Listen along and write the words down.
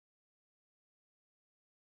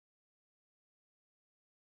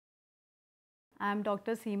I am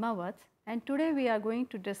Dr. Seema Vats, and today we are going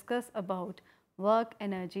to discuss about work,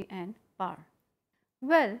 energy and power.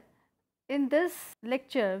 Well, in this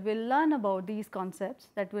lecture, we will learn about these concepts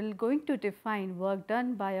that will going to define work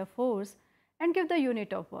done by a force and give the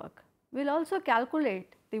unit of work. We will also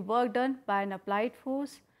calculate the work done by an applied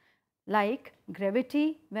force like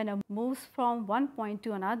gravity when it moves from one point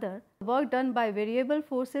to another, work done by variable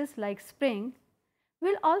forces like spring. We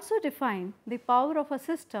will also define the power of a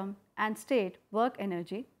system and state work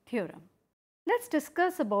energy theorem. Let us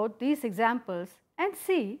discuss about these examples and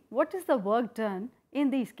see what is the work done in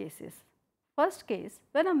these cases. First case,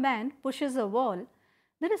 when a man pushes a wall,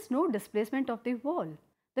 there is no displacement of the wall.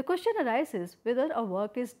 The question arises whether a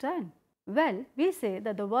work is done. Well, we say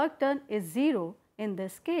that the work done is 0 in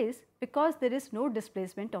this case because there is no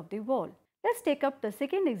displacement of the wall. Let us take up the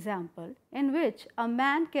second example in which a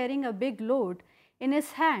man carrying a big load in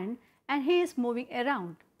his hand and he is moving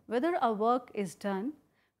around. Whether a work is done,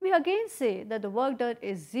 we again say that the work done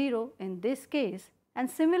is 0 in this case, and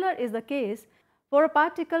similar is the case for a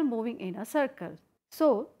particle moving in a circle.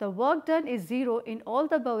 So, the work done is 0 in all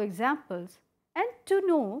the above examples, and to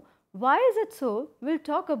know why is it so, we will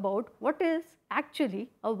talk about what is actually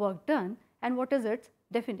a work done and what is its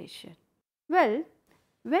definition. Well,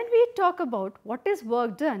 when we talk about what is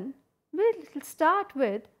work done, we will start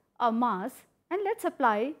with a mass and let us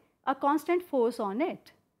apply a constant force on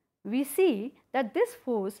it. We see that this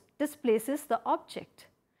force displaces the object,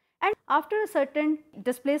 and after a certain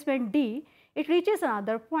displacement d, it reaches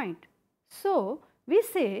another point. So, we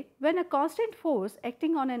say when a constant force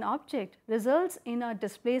acting on an object results in a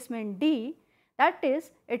displacement d, that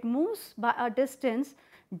is, it moves by a distance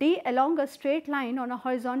d along a straight line on a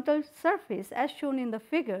horizontal surface as shown in the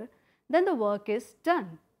figure, then the work is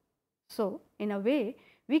done. So, in a way,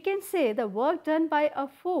 we can say the work done by a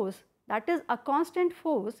force, that is a constant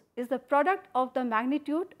force, is the product of the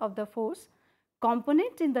magnitude of the force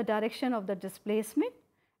component in the direction of the displacement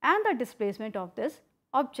and the displacement of this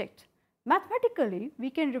object. Mathematically, we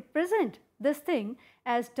can represent this thing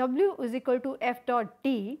as W is equal to F dot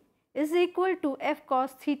D is equal to F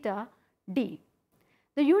cos theta D.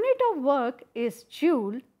 The unit of work is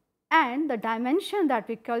joule and the dimension that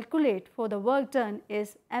we calculate for the work done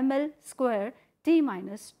is ml square T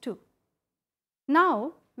minus 2.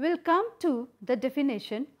 Now, we will come to the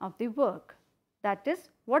definition of the work, that is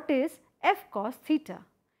what is F cos theta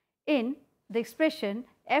in the expression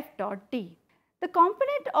F dot D. The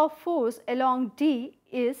component of force along D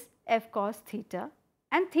is F cos theta,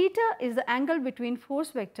 and theta is the angle between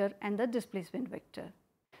force vector and the displacement vector.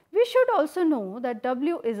 We should also know that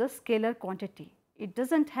W is a scalar quantity. It does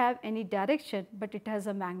not have any direction, but it has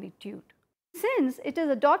a magnitude. Since it is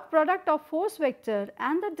a dot product of force vector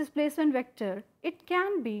and the displacement vector, it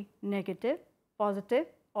can be negative, positive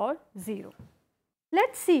or 0. Let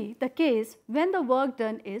us see the case when the work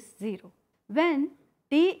done is 0. When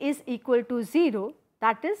d is equal to 0,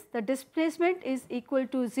 that is the displacement is equal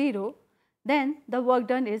to 0, then the work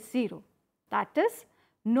done is 0. That is,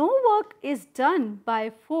 no work is done by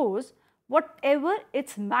force whatever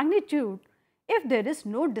its magnitude if there is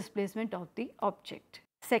no displacement of the object.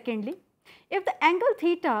 Secondly, if the angle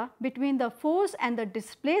theta between the force and the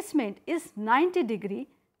displacement is 90 degree,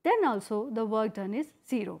 then also the work done is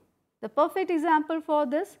 0. The perfect example for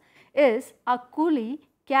this is a coolie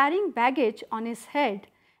carrying baggage on his head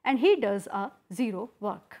and he does a 0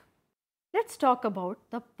 work. Let us talk about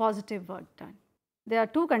the positive work done. There are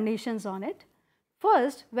two conditions on it.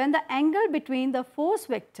 First, when the angle between the force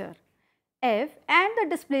vector F and the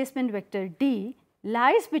displacement vector D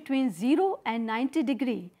lies between 0 and 90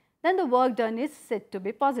 degree, then the work done is said to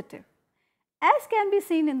be positive. As can be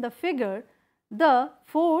seen in the figure, the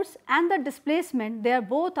force and the displacement, they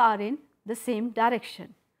both are in the same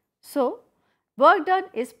direction. So, work done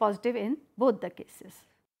is positive in both the cases.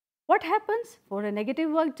 What happens for a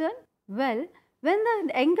negative work done? Well, when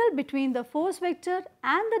the angle between the force vector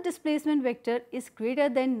and the displacement vector is greater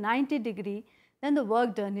than 90 degree, then the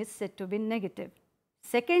work done is said to be negative.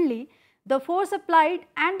 Secondly, the force applied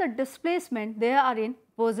and the displacement, they are in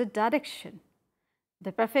opposite direction.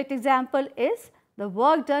 The perfect example is the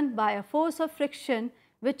work done by a force of friction,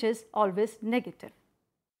 which is always negative.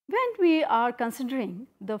 When we are considering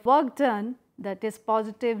the work done, that is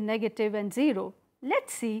positive, negative and 0, let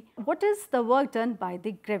us see what is the work done by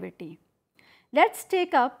the gravity. Let us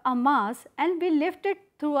take up a mass and we lift it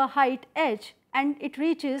through a height h and it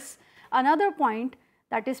reaches another point,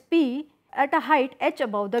 that is P, at a height h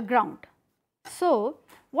above the ground. So,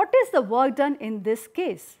 what is the work done in this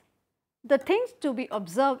case? The thing to be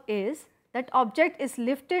observed is that object is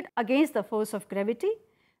lifted against the force of gravity.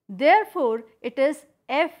 Therefore, it is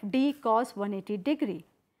FD cos 180 degree.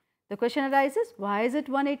 The question arises, why is it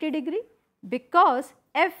 180 degree? Because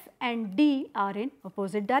F and D are in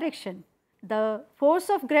opposite direction. The force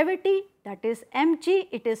of gravity, that is mg,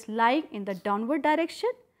 it is lying in the downward direction,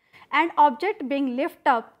 and object being lifted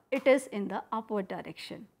up, it is in the upward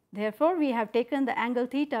direction. Therefore, we have taken the angle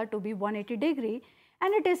theta to be 180 degree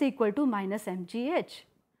and it is equal to minus mgh.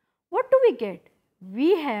 What do we get?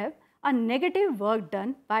 We have a negative work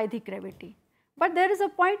done by the gravity. But there is a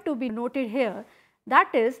point to be noted here, that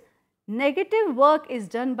is negative work is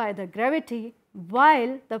done by the gravity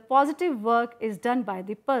while the positive work is done by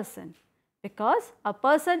the person, because a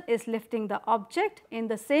person is lifting the object in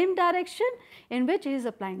the same direction in which he is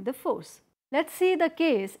applying the force. Let us see the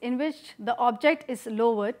case in which the object is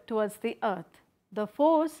lowered towards the earth. The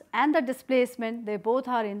force and the displacement, they both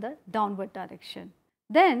are in the downward direction.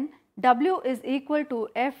 Then W is equal to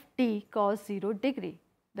Fd cos 0 degree.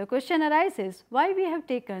 The question arises, why we have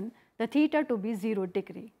taken the theta to be 0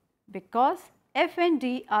 degree? Because F and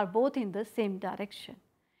D are both in the same direction.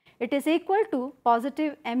 It is equal to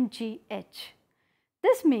positive mgh.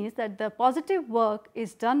 This means that the positive work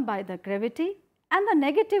is done by the gravity and the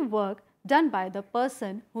negative work done by the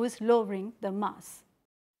person who is lowering the mass.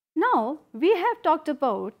 Now, we have talked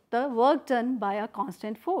about the work done by a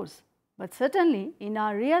constant force, but certainly in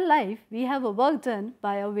our real life we have a work done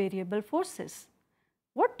by a variable forces.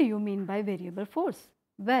 What do you mean by variable force?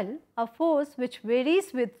 Well, a force which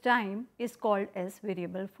varies with time is called as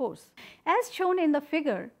variable force. As shown in the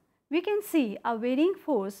figure, we can see a varying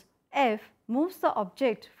force F moves the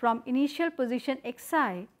object from initial position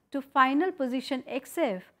xi to final position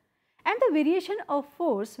xf, and the variation of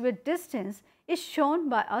force with distance is shown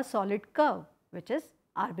by a solid curve which is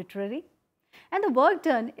arbitrary, and the work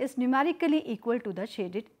done is numerically equal to the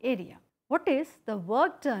shaded area. What is the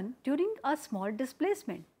work done during a small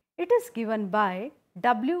displacement? It is given by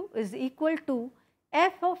W is equal to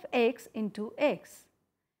f of x into x,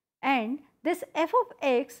 and this f of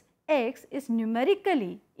x is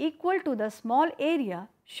numerically equal to the small area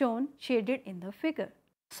shown shaded in the figure.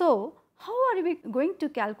 So, how are we going to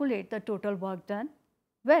calculate the total work done?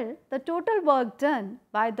 Well, the total work done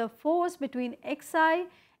by the force between xi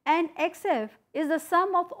and xf is the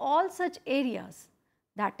sum of all such areas,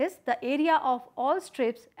 that is the area of all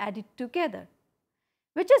strips added together,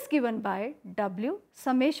 which is given by W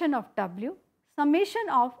summation of W summation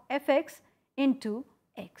of fx into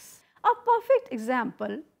x. A perfect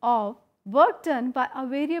example of work done by a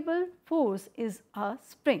variable force is a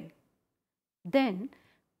spring. Then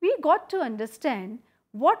we got to understand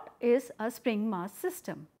what is a spring mass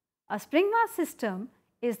system. A spring mass system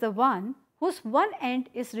is the one whose one end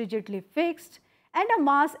is rigidly fixed and a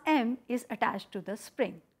mass m is attached to the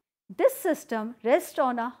spring. This system rests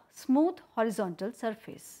on a smooth horizontal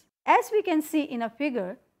surface. As we can see in a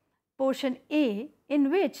figure, portion A, in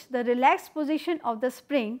which the relaxed position of the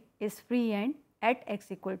spring is free end at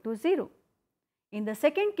x equal to 0. In the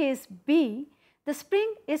second case B, the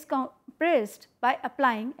spring is compressed by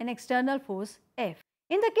applying an external force F.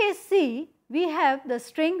 In the case C, we have the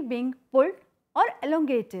string being pulled or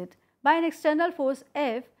elongated by an external force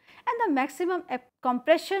F, and the maximum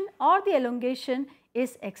compression or the elongation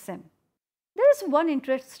is Xm. There is one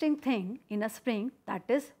interesting thing in a spring, that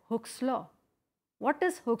is Hooke's law. What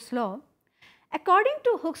is Hooke's law? According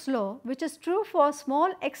to Hooke's law, which is true for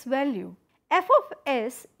small x value, f of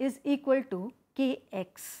s is equal to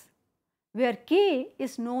kx, where k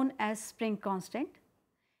is known as spring constant,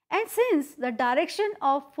 and since the direction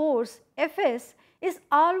of force Fs is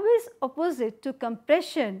always opposite to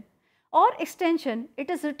compression or extension, it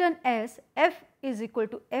is written as F is equal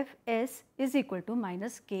to Fs is equal to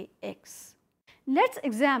minus kx. Let us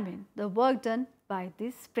examine the work done by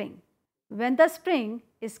this spring. When the spring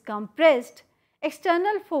is compressed,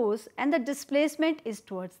 external force and the displacement is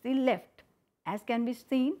towards the left, as can be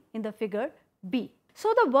seen in the figure B.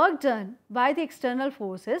 So, the work done by the external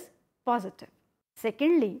force is positive.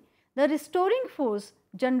 Secondly, the restoring force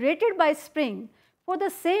generated by spring for the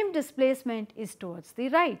same displacement is towards the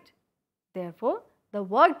right. Therefore, the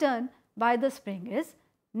work done by the spring is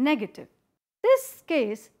negative. In this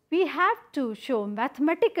case, we have to show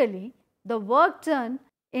mathematically the work done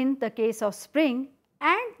in the case of spring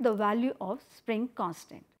and the value of spring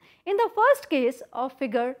constant. In the first case of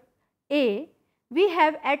figure A, we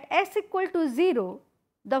have at s equal to 0,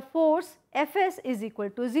 the force Fs is equal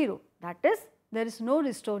to 0. That is, there is no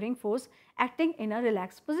restoring force acting in a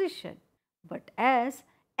relaxed position. But as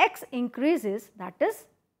x increases, that is,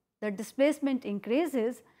 the displacement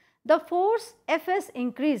increases, the force Fs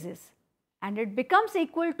increases and it becomes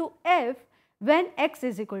equal to F when x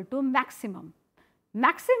is equal to maximum.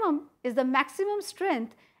 Maximum is the maximum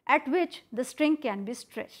strength at which the string can be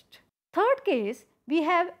stretched. Third case, we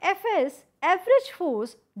have Fs, average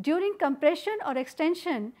force during compression or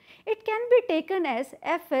extension. It can be taken as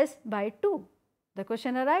Fs by 2. The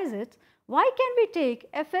question arises, why can we take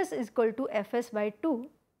Fs is equal to Fs by 2?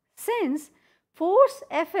 Since force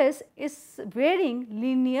Fs is varying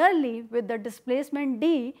linearly with the displacement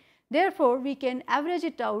d, therefore we can average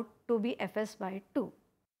it out to be Fs by 2.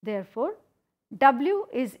 Therefore, W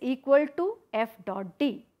is equal to F dot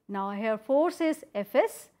D. Now here force is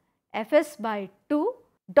Fs, Fs by 2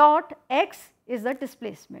 dot x is the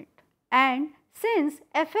displacement, and since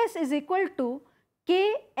Fs is equal to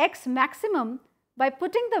Kx maximum, by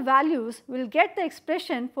putting the values we will get the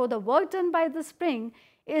expression for the work done by the spring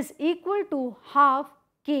is equal to half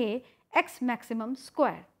K x maximum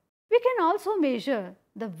square. We can also measure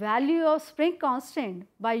the value of spring constant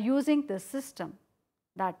by using this system,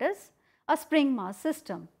 that is a spring mass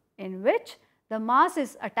system in which the mass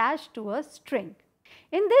is attached to a string.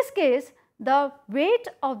 In this case, the weight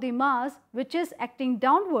of the mass which is acting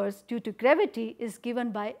downwards due to gravity is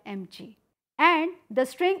given by mg, and the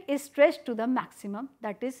string is stretched to the maximum,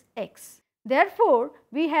 that is x. Therefore,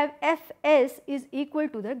 we have Fs is equal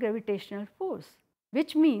to the gravitational force,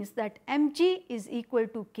 which means that mg is equal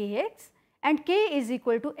to kx and k is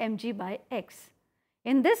equal to mg by x.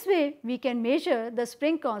 In this way, we can measure the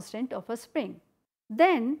spring constant of a spring.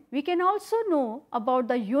 Then we can also know about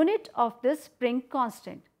the unit of this spring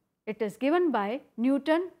constant. It is given by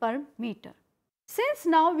Newton per meter. Since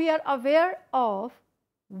now we are aware of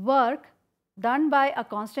work done by a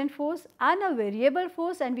constant force and a variable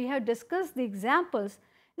force, and we have discussed the examples,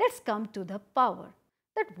 let's come to the power.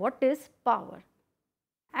 That what is power?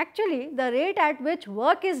 Actually, the rate at which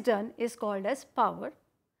work is done is called as power.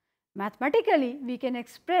 Mathematically, we can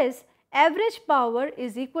express average power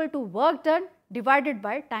is equal to work done divided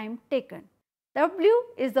by time taken. W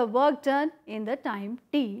is the work done in the time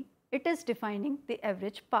t. It is defining the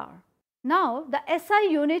average power. Now, the SI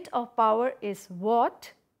unit of power is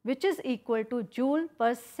watt, which is equal to joule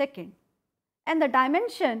per second, and the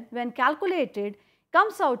dimension when calculated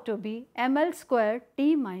comes out to be ml square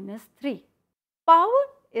t minus 3. Power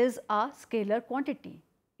is a scalar quantity.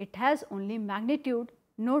 It has only magnitude,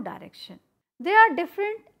 no direction. There are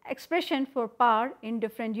different expressions for power in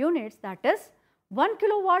different units, that is 1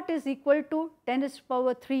 kilowatt is equal to 10 to the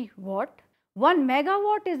power 3 watt, 1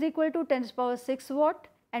 megawatt is equal to 10 to the power 6 watt,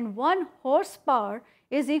 and 1 horsepower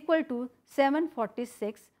is equal to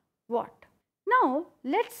 746 watt. Now,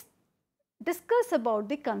 let's discuss about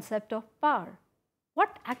the concept of power.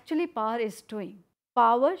 What actually power is doing?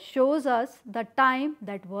 Power shows us the time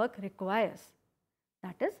that work requires.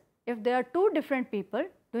 That is, if there are two different people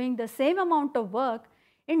doing the same amount of work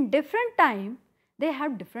in different time, they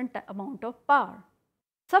have different amount of power.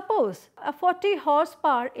 Suppose a 40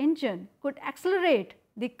 horsepower engine could accelerate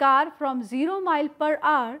the car from 0 mile per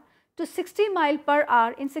hour to 60 mile per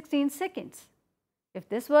hour in 16 seconds. If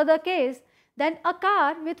this were the case, then a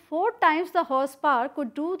car with 4 times the horsepower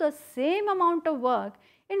could do the same amount of work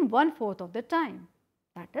in 1/4 of the time.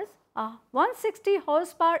 That is, a 160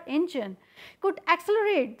 horsepower engine could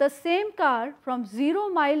accelerate the same car from 0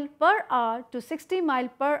 mile per hour to 60 mile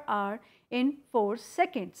per hour in 4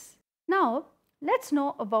 seconds. Now, let's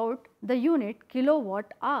know about the unit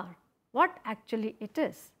kilowatt hour. What actually it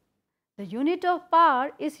is? The unit of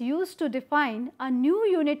power is used to define a new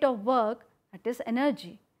unit of work, that is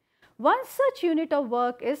energy. One such unit of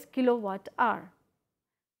work is kilowatt hour.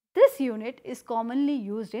 This unit is commonly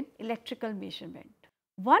used in electrical measurement.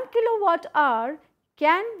 1 kilowatt hour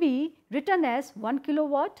can be written as 1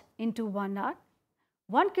 kilowatt into 1 hour.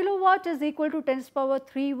 1 kilowatt is equal to 10 to the power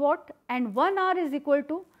 3 watt, and 1 hour is equal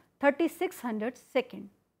to 3600 second.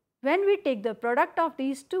 When we take the product of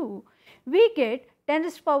these two, we get 10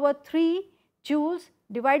 to the power 3 joules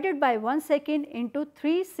divided by 1 second into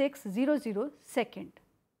 3600 second.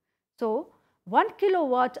 So, 1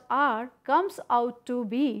 kilowatt hour comes out to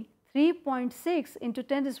be 3.6 into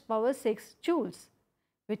 10 to the power 6 joules,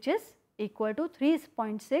 which is equal to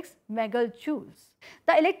 3.6 megajoules.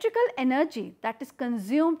 The electrical energy that is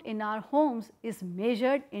consumed in our homes is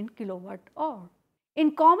measured in kilowatt hour.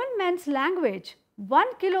 In common man's language,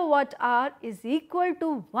 1 kilowatt hour is equal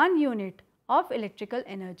to 1 unit of electrical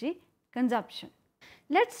energy consumption.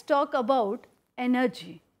 Let's talk about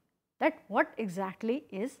energy. That what exactly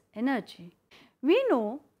is energy? We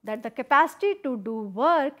know that the capacity to do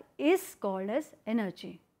work is called as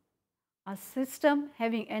energy. A system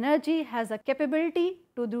having energy has a capability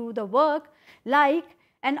to do the work, like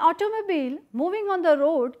an automobile moving on the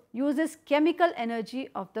road uses chemical energy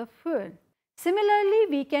of the fuel. Similarly,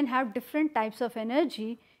 we can have different types of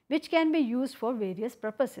energy which can be used for various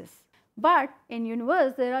purposes. But in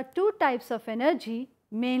universe there are two types of energy,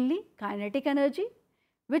 mainly kinetic energy,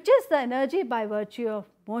 which is the energy by virtue of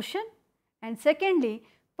motion, and secondly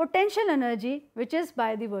potential energy, which is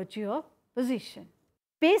by the virtue of position.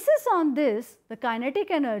 Basis on this, the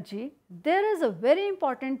kinetic energy, there is a very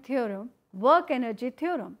important theorem, work energy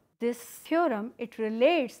theorem. This theorem, it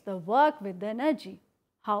relates the work with the energy.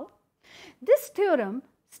 How? This theorem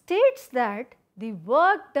states that the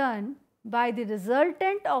work done by the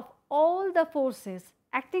resultant of all the forces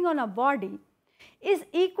acting on a body is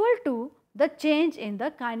equal to the change in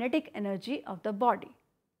the kinetic energy of the body.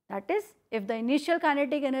 That is, if the initial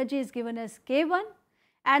kinetic energy is given as K1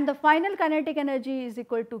 and the final kinetic energy is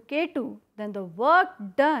equal to K2, then the work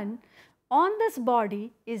done on this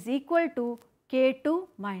body is equal to K2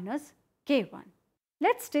 minus K1.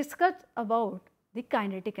 Let us discuss about the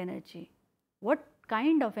kinetic energy. What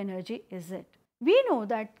kind of energy is it? We know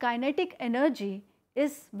that kinetic energy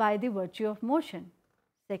is by the virtue of motion.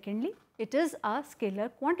 Secondly, it is a scalar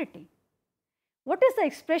quantity. What is the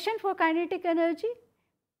expression for kinetic energy?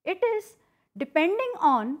 It is depending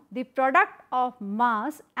on the product of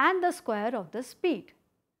mass and the square of the speed.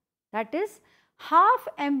 That is, half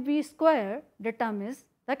mv square determines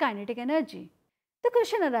the kinetic energy. The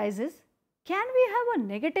question arises, can we have a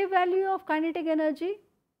negative value of kinetic energy?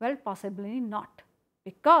 Well, possibly not,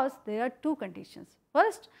 because there are two conditions.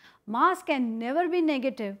 First, mass can never be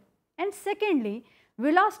negative, and secondly,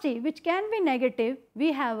 velocity, which can be negative,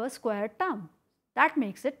 we have a square term that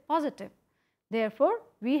makes it positive. Therefore,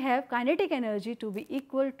 we have kinetic energy to be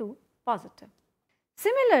equal to positive.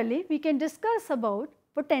 Similarly, we can discuss about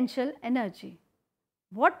potential energy.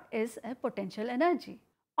 What is a potential energy?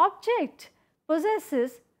 Object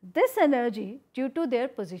possesses this energy due to their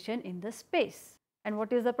position in the space. And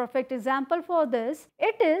what is the perfect example for this?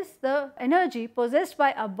 It is the energy possessed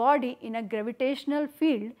by a body in a gravitational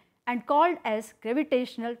field and called as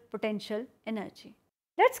gravitational potential energy.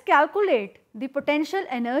 Let us calculate the potential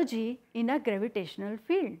energy in a gravitational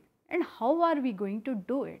field. And how are we going to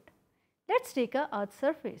do it? Let us take a earth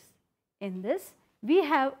surface. In this, we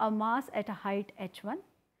have a mass at a height h1.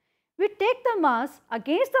 We take the mass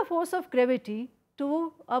against the force of gravity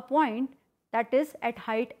to a point that is at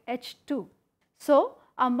height h2. So,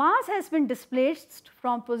 a mass has been displaced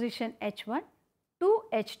from position h1 to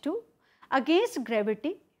h2 against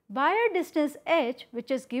gravity by a distance h,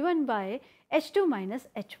 which is given by h2 minus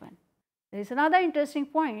h1. There is another interesting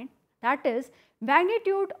point, that is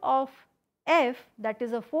magnitude of F, that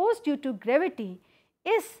is a force due to gravity,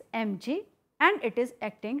 is mg and it is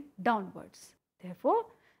acting downwards. Therefore,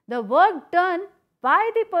 the work done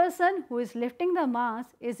by the person who is lifting the mass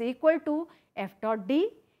is equal to F dot d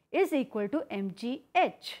is equal to mgh.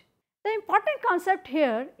 The important concept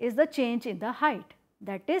here is the change in the height,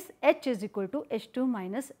 that is h is equal to h2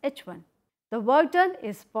 minus h1. The work done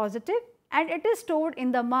is positive and it is stored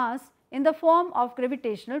in the mass in the form of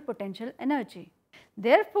gravitational potential energy.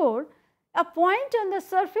 Therefore, a point on the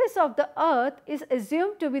surface of the earth is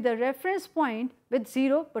assumed to be the reference point with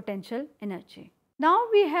zero potential energy. Now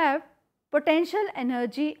we have potential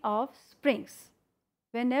energy of springs.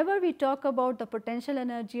 Whenever we talk about the potential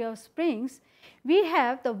energy of springs, we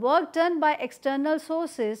have the work done by external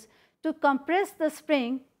sources to compress the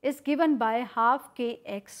spring is given by half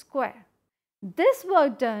kx square. This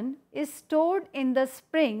work done is stored in the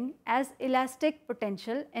spring as elastic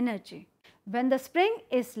potential energy. When the spring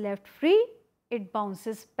is left free, it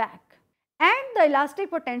bounces back, and the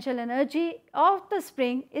elastic potential energy of the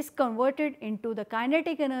spring is converted into the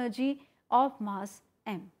kinetic energy of mass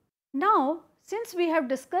m. Now, since we have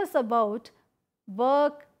discussed about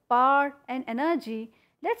work, power and energy,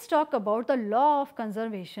 let us talk about the law of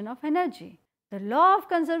conservation of energy. The law of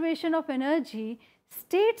conservation of energy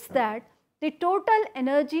states that the total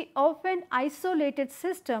energy of an isolated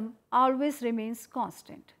system always remains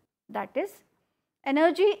constant. That is,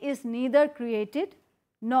 energy is neither created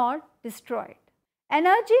nor destroyed.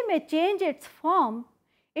 Energy may change its form,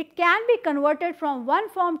 it can be converted from one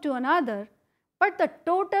form to another, but the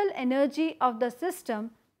total energy of the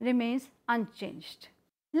system remains unchanged.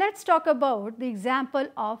 Let us talk about the example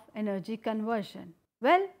of energy conversion.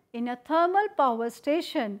 Well, in a thermal power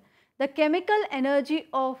station, the chemical energy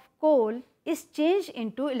of coal is changed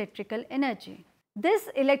into electrical energy. This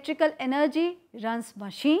electrical energy runs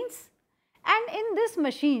machines, and in these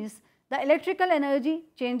machines, the electrical energy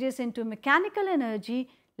changes into mechanical energy,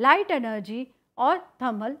 light energy or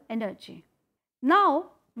thermal energy.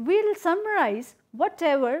 Now, we will summarize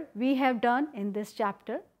whatever we have done in this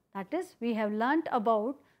chapter. That is, we have learnt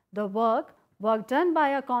about the work done by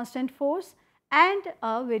a constant force and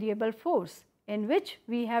a variable force, in which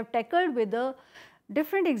we have tackled with the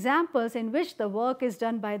different examples in which the work is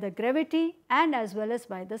done by the gravity and as well as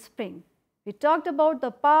by the spring. We talked about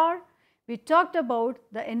the power, we talked about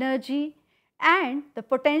the energy and the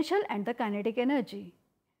potential and the kinetic energy.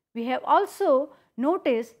 We have also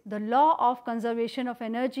noticed the law of conservation of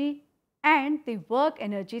energy and the work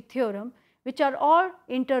energy theorem, which are all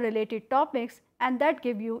interrelated topics, and that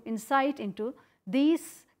give you insight into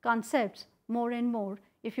these concepts more and more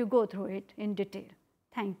if you go through it in detail.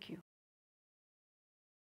 Thank you.